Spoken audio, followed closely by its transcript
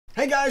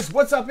Hey guys,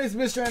 what's up? It's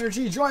Mr.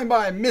 Energy, joined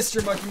by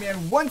Mr. Monkey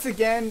Man once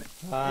again.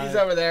 Hi. He's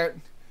over there.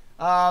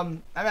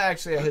 I'm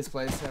actually at his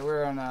place.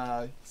 We're on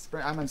I'm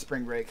on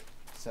spring break,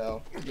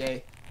 so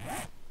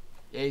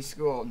yay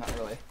school. Not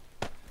really.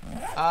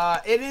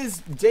 It is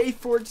day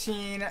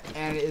 14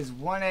 and it is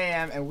 1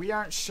 a.m. and we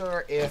aren't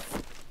sure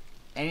if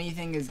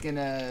anything is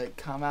gonna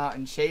come out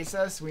and chase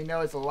us. We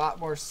know it's a lot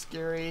more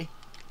scary.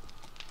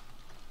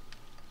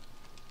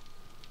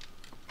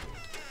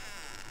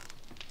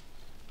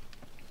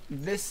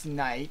 This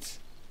night,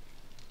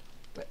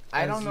 but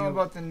I don't know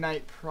about the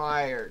night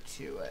prior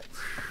to it.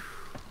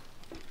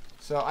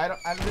 So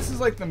this is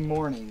like the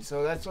morning,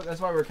 so that's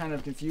why we're kind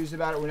of confused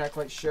about it. We're not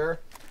quite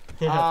sure.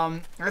 Yeah.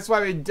 That's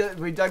why we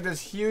dug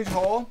this huge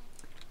hole,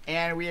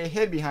 and we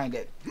hid behind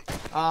it.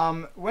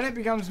 When it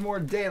becomes more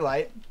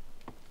daylight,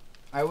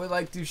 I would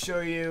like to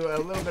show you a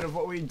little bit of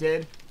what we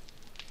did.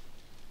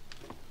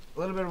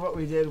 While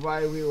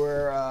we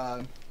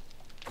were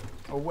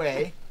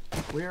away.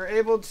 We were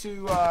able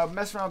to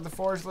mess around with the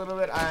forge a little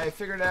bit. I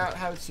figured out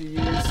how to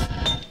use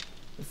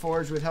the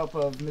forge with help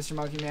of Mr.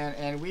 Monkey Man,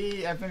 and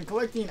we have been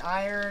collecting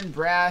iron,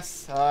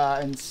 brass,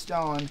 and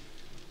stone.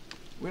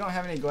 We don't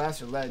have any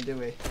glass or lead, do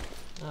we?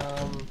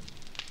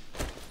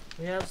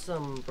 We have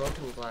some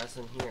broken glass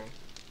in here.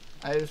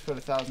 I just put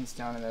 1,000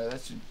 stone in there.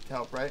 That should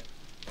help, right?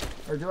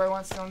 Or do I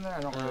want stone there? I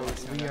don't really want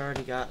stone We there.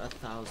 already got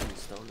 1,000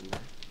 stone in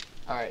there.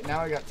 Alright,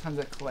 now we got tons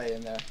of clay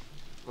in there.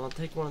 Well,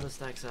 take one of the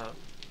stacks out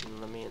and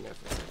let me in there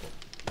for a second.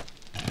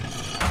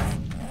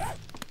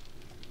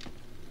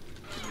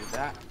 Do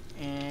that.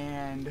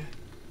 And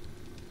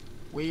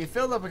we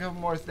filled up a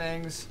couple more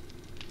things.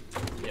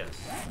 Yes.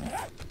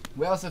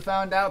 We also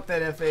found out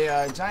that if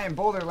a giant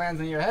boulder lands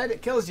on your head,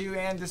 it kills you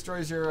and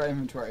destroys your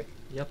inventory.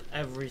 Yep,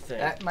 everything.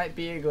 That might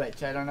be a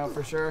glitch. I don't know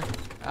for sure.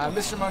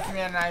 Mr. Monkey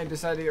Man and I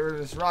decided to get rid of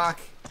this rock,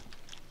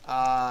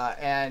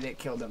 and it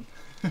killed him.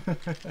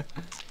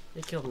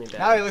 It killed me bad.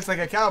 Now he looks like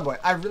a cowboy.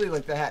 I really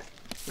like the hat.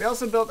 We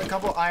also built a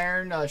couple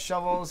iron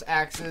shovels,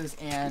 axes,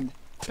 and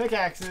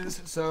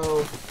pickaxes,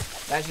 so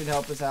that should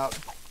help us out.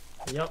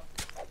 Yep.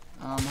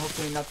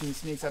 Hopefully nothing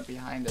sneaks up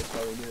behind us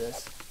while we do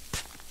this.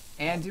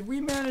 And did we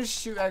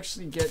manage to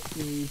actually get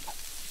the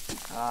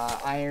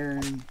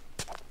iron,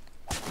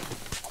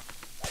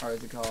 or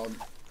is it called,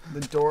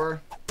 the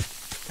door,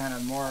 kind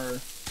of more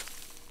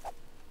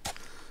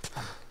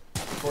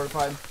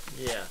fortified?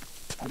 Yeah.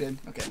 We did?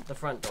 Okay. The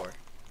front door.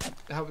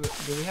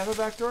 Did we have a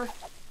back door?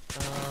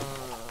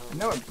 I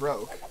know it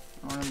broke.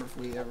 I don't remember if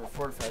we ever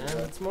fortified And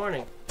it. it's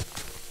morning.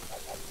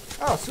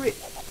 Oh, sweet.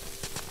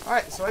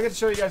 Alright, so I get to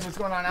show you guys what's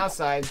going on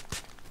outside.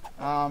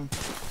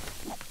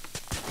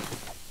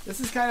 This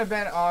has kind of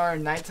been our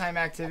nighttime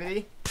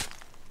activity.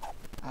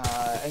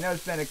 I know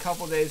it's been a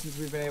couple days since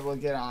we've been able to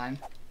get on.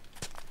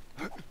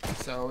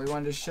 So we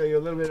wanted to show you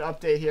a little bit of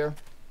update here.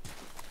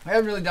 We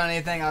haven't really done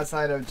anything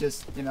outside of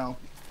just, you know,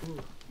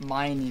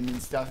 mining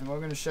and stuff, and we're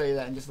going to show you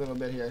that in just a little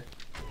bit here.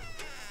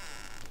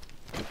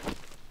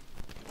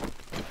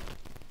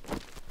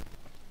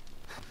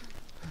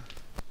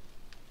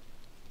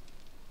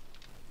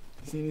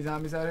 You see any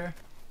zombies out here?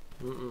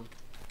 Mm-mm.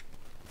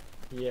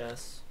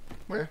 Yes.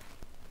 Where?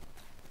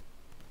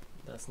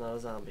 That's not a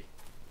zombie.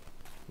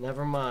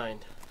 Never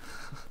mind.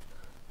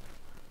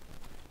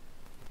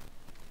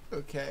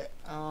 Okay,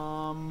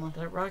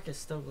 That rock is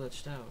still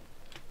glitched out.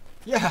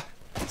 yeah,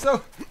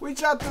 so we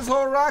chopped this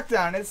whole rock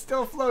down. It's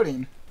still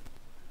floating.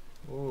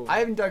 Ooh. I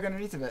haven't dug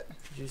underneath of it.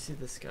 Did you see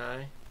the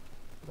sky?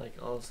 Like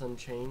all of a sudden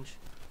change?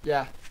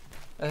 Yeah,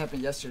 that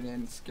happened yesterday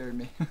and it scared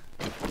me.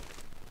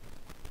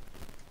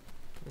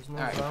 There's no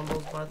Alright.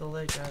 zombies by the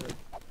lake either.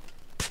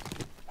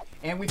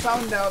 And we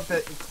found out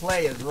that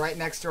clay is right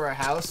next to our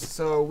house,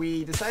 so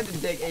we decided to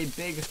dig a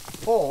big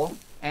hole.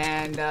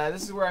 And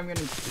this is where I'm going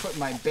to put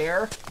my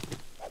bear.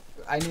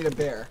 I need a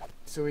bear,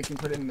 so we can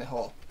put it in the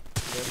hole.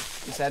 Yep.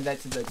 Just add that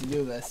to the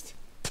to-do list.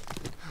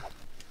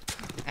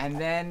 And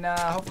then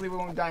hopefully we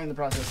won't die in the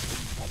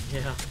process.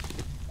 Yeah.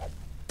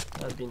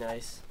 That'd be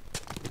nice.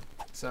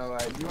 So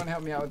do you want to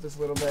help me out with this a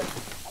little bit?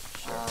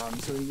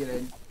 So we get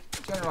a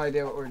general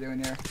idea what we're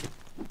doing here.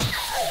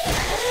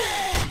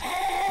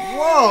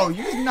 Whoa,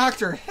 you just knocked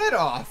her head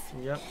off.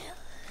 Yep.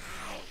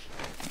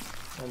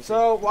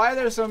 So why are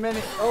there so many?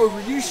 Oh,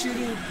 were you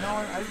shooting? No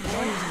one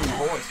using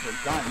bullets for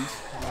guns.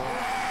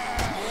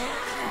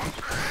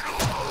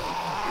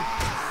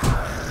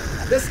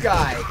 This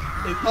guy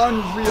is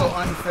unreal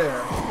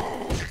unfair.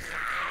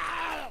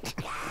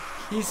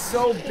 He's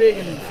so big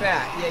and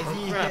fat, yet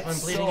he crap, I'm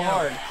hits so bleeding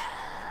out. hard.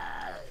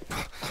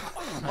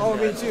 Oh,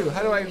 me too.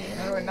 How do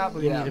I not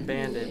bleed You out? need a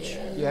bandage.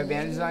 You have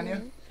bandages on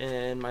you?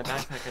 In my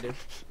backpack I do.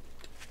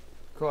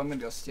 Cool, I'm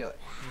gonna go steal it.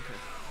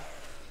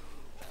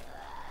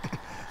 Okay.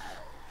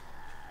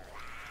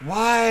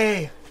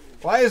 Why?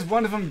 Why is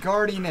one of them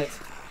guarding it?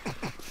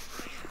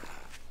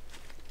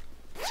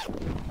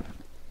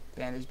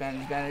 Bandage,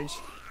 bandage, bandage.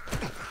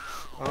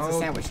 It's a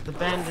sandwich. The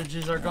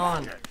bandages are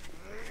gone.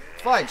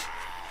 Fudge!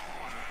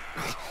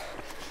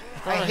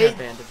 I hate had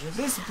bandages.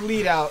 this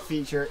bleed out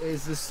feature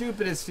is the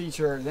stupidest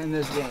feature in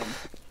this game.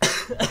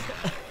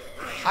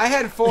 I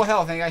had full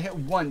health and I got hit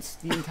once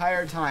the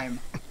entire time.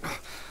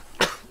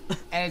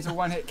 And it's a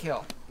one-hit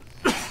kill.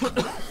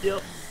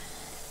 Yep.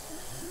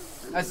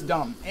 That's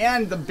dumb.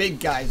 And the big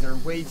guys are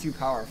way too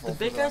powerful. The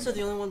big guys are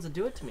the only ones that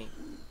do it to me.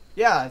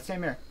 Yeah,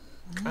 same here.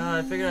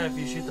 I figured out if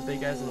you shoot the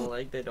big guys in the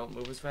leg, they don't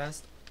move as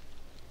fast.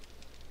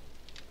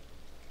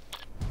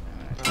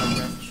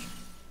 Wrench.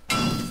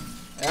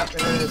 Yep,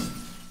 there it is.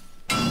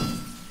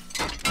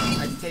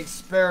 I can take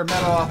spare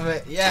metal off of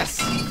it. Yes!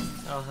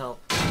 That'll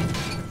help.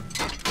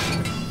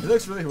 It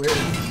looks really weird.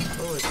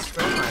 Oh, it's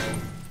scrap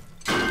iron.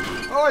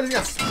 Oh, I just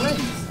got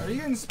springs. Are you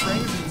getting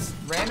springs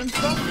and random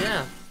stuff?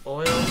 Yeah.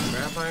 Oil,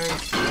 scrap iron,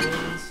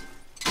 springs.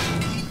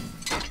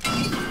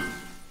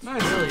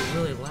 Nice. Really,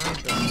 really loud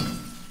though.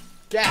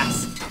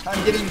 Gas!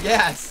 I'm getting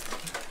gas!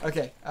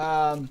 Okay,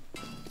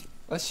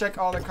 let's check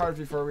all the cards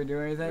before we do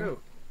anything. Ooh,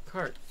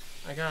 cart.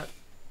 I got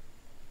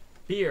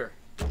beer.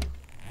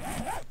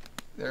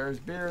 There's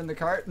beer in the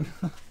cart.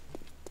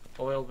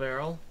 Oil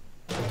barrel.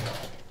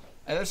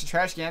 And there's a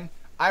trash can.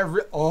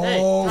 Oh! Hey,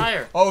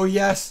 tire. Oh,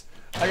 yes!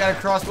 I got a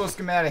crossbow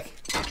schematic.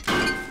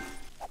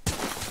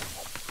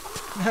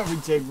 We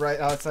dig right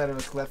outside of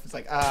a cliff. It's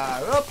like,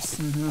 oops.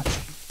 Oops.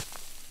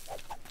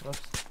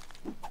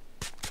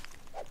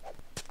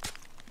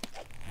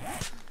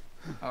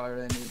 Oh, I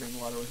really need to bring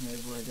water with me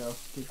everywhere I go.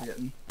 Keep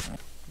forgetting.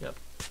 Yep.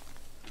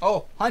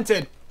 Oh,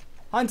 hunted!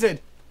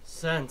 Hunted!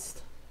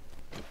 Sensed.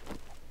 I'm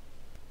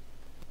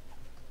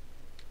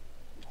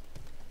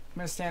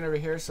gonna stand over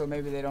here so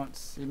maybe they don't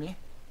see me.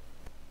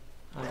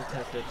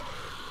 Undetected.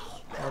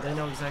 Oh, they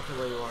know exactly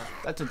where you are.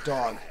 That's a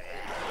dog.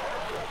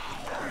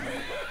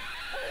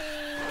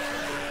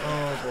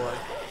 Oh boy.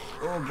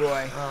 Oh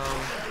boy.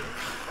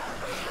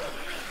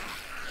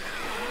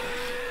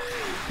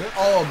 They're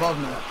all above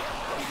me.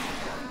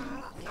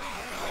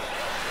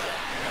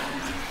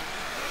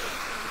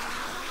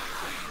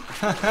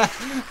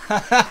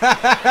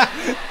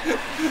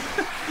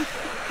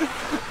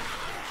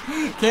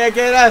 Can't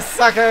get us,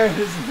 suckers!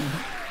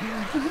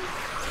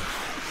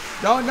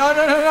 No, no,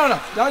 no, no, no, no!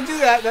 Don't do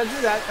that! Don't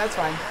do that! That's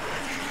fine.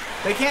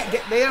 They can't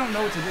get. They don't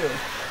know what to do.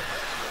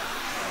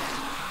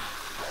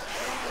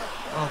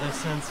 Oh, they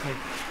sense me.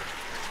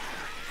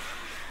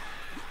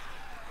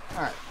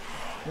 All right.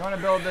 You want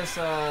to build this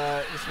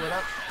this wood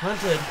up?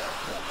 Hunted.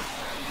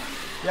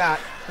 Yeah,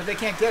 but they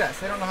can't get us.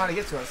 They don't know how to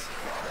get to us.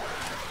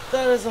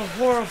 That is a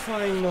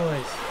horrifying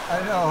noise.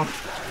 I know.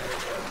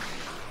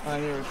 I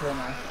need to repair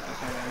my.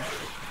 Okay.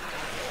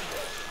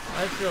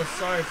 I feel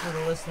sorry for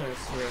the listeners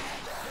here.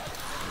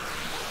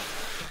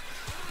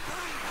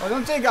 Oh,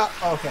 don't dig up.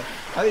 Oh, okay. I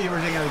thought you were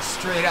digging like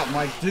straight up. I'm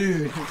like,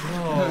 dude.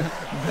 No.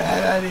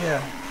 Bad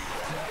idea.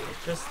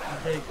 Just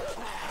dig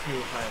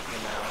too high for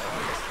now.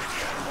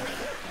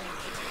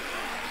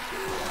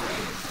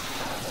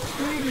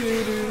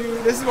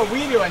 This is what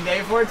we do on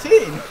day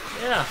 14.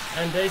 Yeah,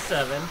 and day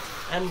 7.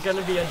 And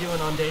gonna be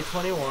doing on day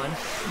 21.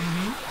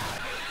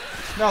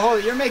 Mm-hmm. No, hold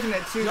it. You're making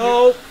it too.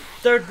 No!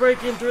 They're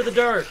breaking through the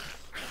dirt!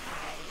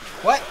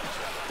 What?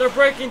 They're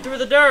breaking through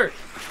the dirt!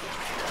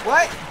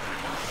 What?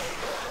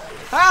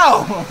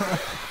 How?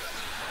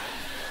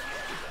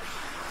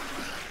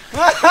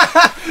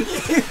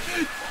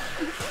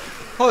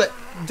 Hold it.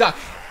 Duck.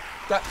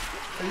 Duck.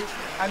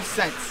 I'm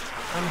sensed.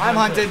 I'm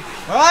hunted.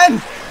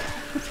 Run!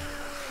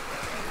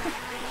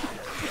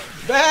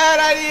 Bad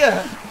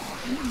idea.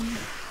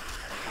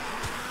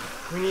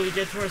 We need to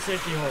get to our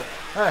safety hole.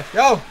 Alright,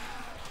 go.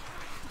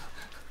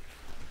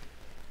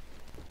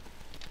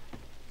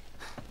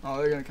 Oh,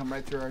 they're gonna come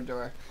right through our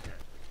door.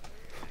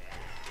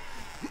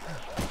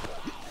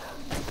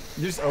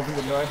 You just opened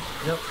the door?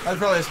 Yep. That's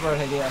probably a smart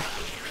idea.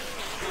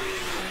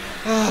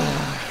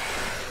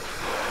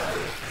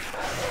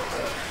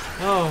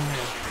 Oh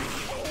man.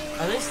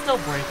 Are they still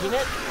breaking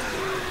it?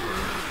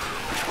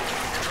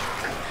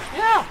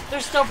 Yeah,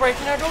 they're still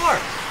breaking our door.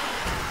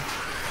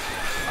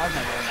 I'm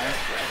not doing that.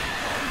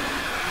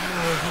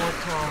 Oh, there's more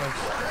crawlers.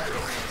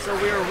 So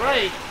we were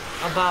right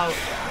about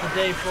the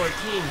day 14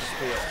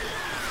 spiel.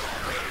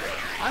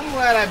 I'm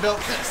glad I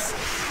built this.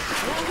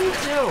 What did we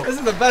do? This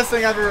is the best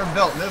thing I've ever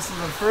built. This is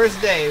the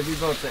first day we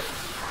built it.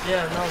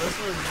 Yeah, no, this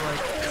was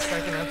like the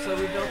second episode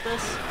we built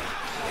this.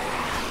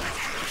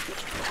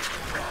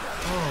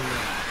 Oh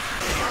man.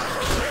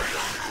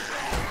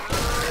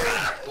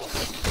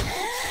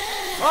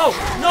 Oh!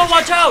 No,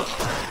 watch out!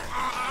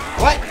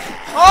 What?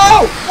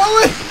 Oh! What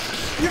was...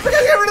 You forgot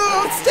to get rid of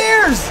those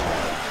stairs!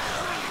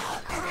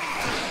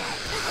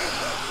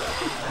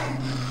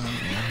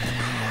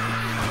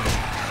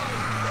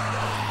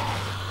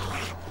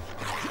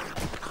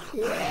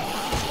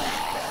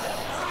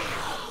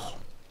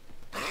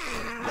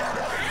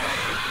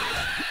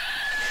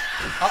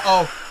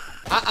 Uh-oh.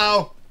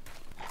 Uh-oh.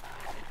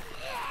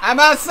 I'm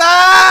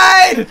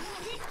outside!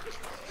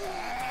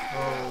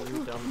 Oh,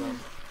 you dum-dum.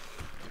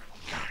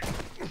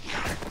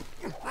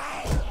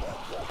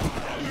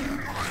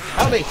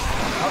 Help me.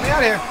 Help me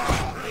out here.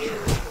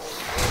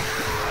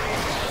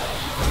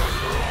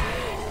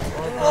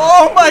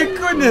 Oh my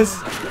goodness.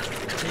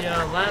 The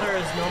ladder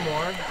is no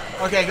more.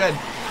 Okay, good.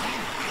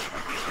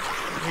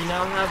 We we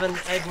now have an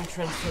egg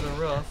entrance to the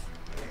roof.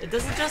 It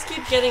doesn't just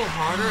keep getting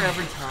harder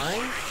every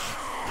time.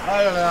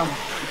 I don't know.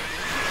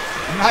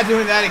 I'm not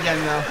doing that again,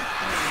 though.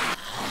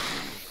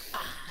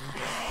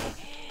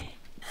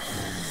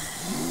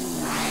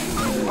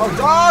 Oh,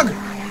 dog!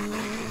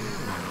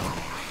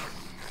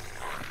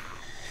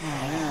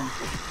 Oh, man.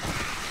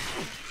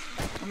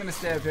 I'm gonna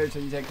stay up here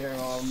till you take care of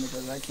all of them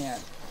because I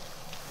can't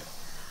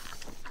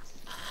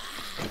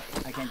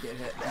get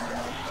hit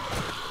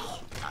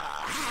anymore.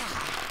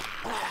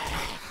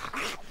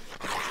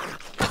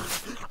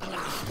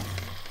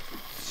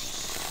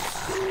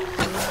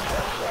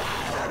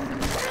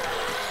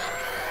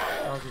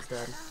 Dog is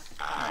dead.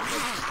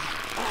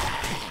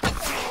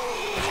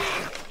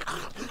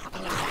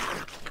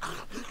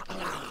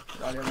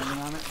 Got everything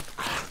on it?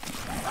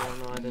 Oh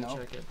no, I didn't Nope.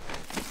 check it.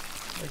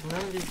 Like,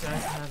 none of these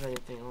guys have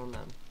anything on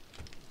them.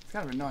 It's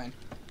kind of annoying.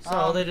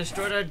 So, they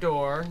destroyed our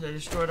door, they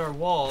destroyed our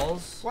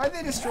walls. Why'd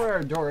they destroy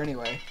our door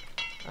anyway?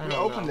 I We don't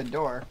opened know. the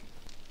door.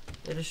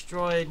 They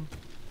destroyed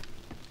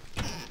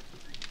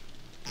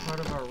part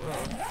of our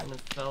roof, and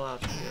it fell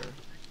out here.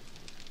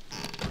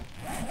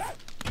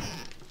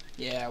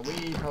 Yeah,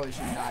 we probably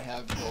should not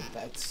have built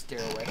that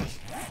stairway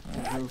to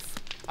the roof.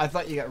 I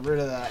thought you got rid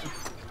of that.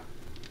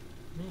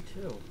 Me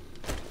too.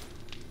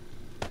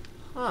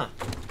 Huh.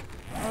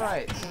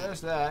 Alright, so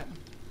there's that.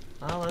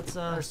 Well, let's,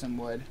 There's some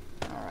wood.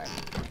 Alright.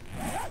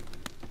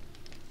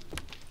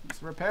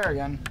 Let's repair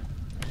again.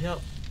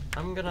 Yep.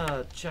 I'm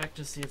gonna check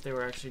to see if they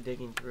were actually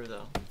digging through,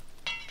 though.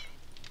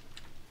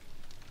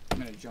 I'm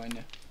gonna join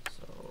you.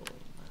 So,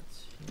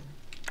 that's here.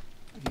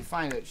 If you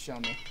find it, show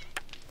me.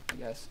 I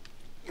guess.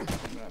 I'm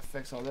gonna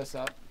fix all this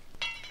up.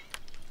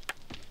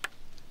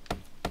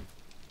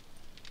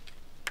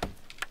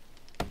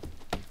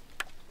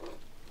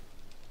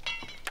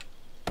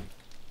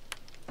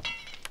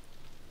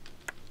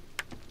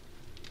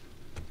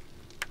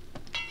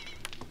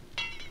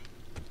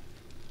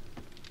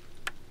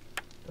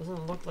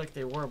 Doesn't look like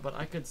they were, but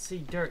I could see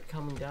dirt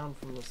coming down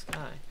from the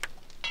sky.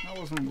 That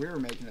was when we were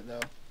making it, though.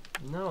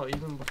 No,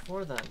 even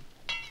before then.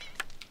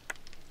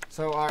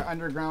 So our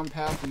underground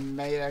path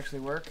may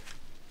actually work.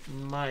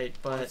 Might,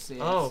 but... Let's see,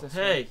 oh, it's this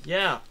hey, way.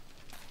 yeah.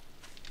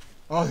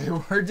 Oh, they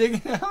were digging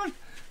down?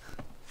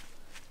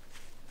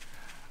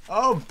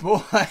 Oh,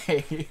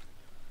 boy.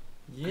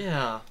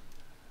 Yeah.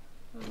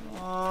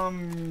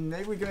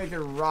 Maybe we can make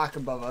a rock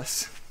above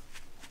us.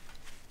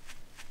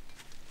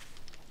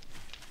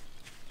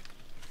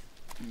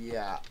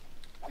 Yeah.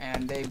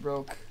 And they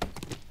broke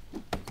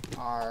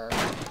our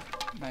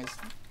nice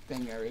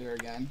thing over here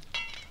again.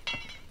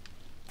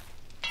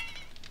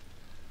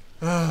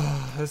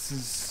 This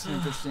is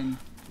interesting.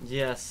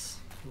 Yes,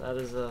 that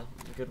is a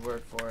good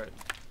word for it.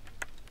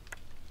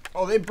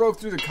 Oh, they broke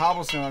through the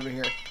cobblestone over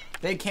here.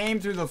 They came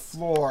through the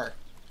floor.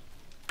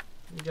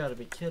 You gotta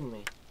be kidding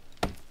me.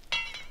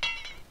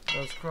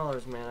 Those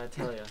crawlers, man, I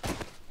tell ya.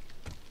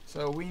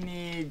 So we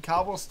need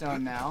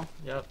cobblestone now.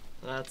 Yep,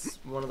 that's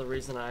one of the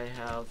reasons I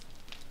have,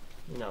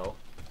 you know.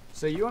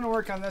 So you want to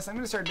work on this? I'm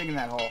going to start digging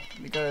that hole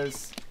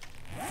because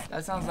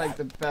that sounds like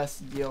the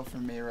best deal for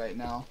me right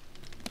now.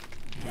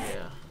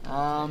 Yeah.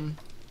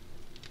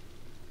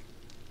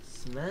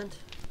 Cement?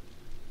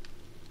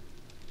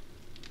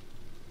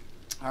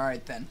 All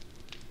right then.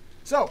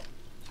 So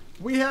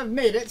we have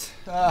made it.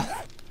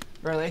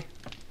 Really.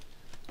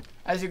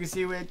 As you can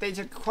see, they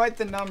took quite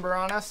the number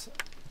on us.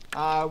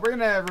 We're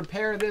gonna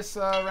repair this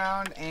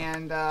round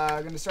and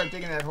gonna start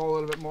digging that hole a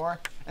little bit more,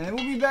 and then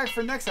we'll be back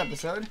for next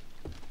episode.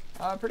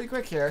 Pretty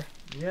quick here.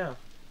 Yeah.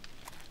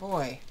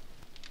 Boy,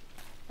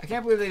 I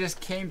can't believe they just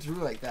came through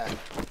like that.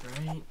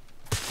 Right?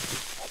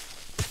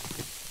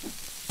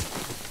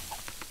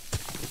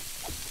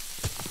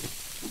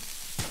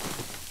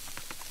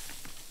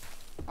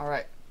 All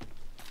right.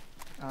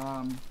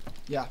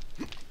 Yeah.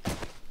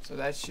 So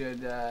that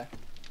should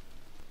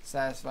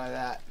satisfy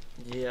that.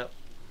 Yep.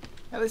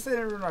 At least they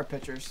didn't ruin our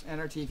pictures and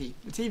our TV.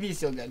 The TV's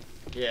still good.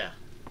 Yeah.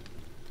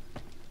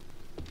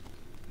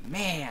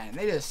 Man,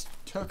 they just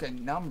took a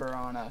number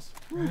on us.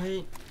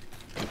 Right?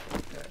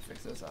 Gotta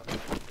fix this up.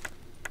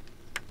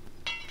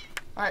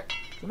 Alright,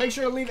 so make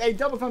sure to leave a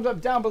double thumbs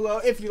up down below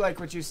if you like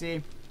what you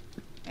see.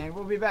 And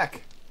we'll be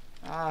back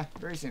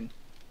very soon.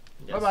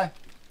 Yes. Bye-bye.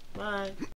 Bye.